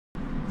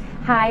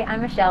Hi,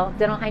 I'm Michelle,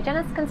 dental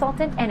hygienist,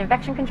 consultant, and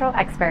infection control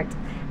expert.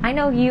 I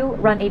know you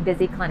run a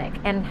busy clinic,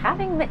 and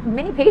having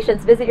many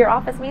patients visit your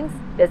office means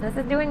business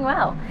is doing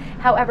well.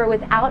 However,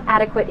 without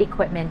adequate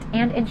equipment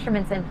and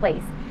instruments in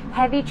place,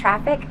 heavy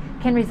traffic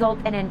can result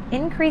in an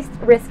increased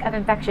risk of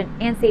infection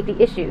and safety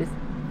issues,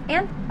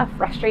 and a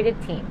frustrated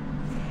team.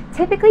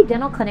 Typically,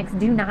 dental clinics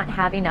do not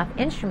have enough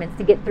instruments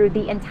to get through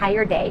the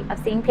entire day of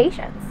seeing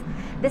patients.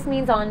 This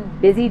means on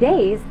busy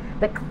days,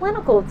 the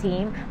clinical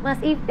team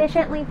must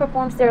efficiently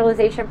perform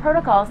sterilization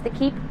protocols to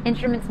keep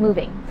instruments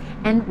moving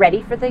and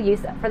ready for the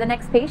use for the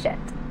next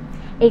patient.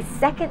 A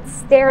second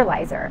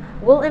sterilizer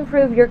will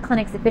improve your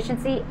clinic's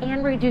efficiency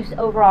and reduce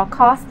overall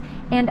cost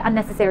and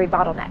unnecessary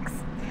bottlenecks.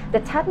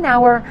 The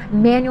Tuttenauer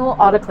manual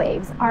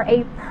autoclaves are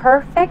a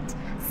perfect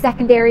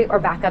secondary or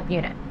backup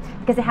unit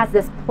because it has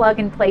this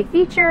plug-and-play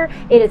feature.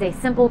 It is a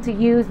simple to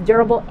use,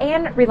 durable,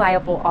 and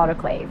reliable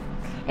autoclave.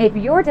 If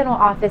your dental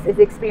office is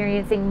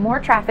experiencing more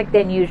traffic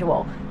than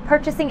usual,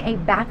 purchasing a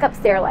backup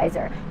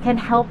sterilizer can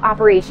help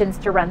operations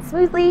to run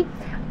smoothly,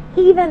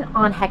 even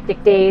on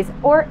hectic days,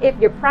 or if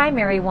your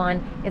primary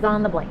one is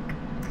on the blink.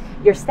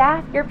 Your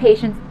staff, your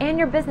patients, and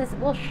your business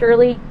will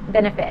surely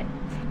benefit.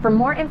 For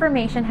more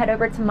information, head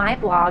over to my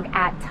blog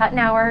at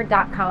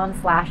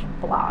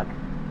tuttenauer.com/blog.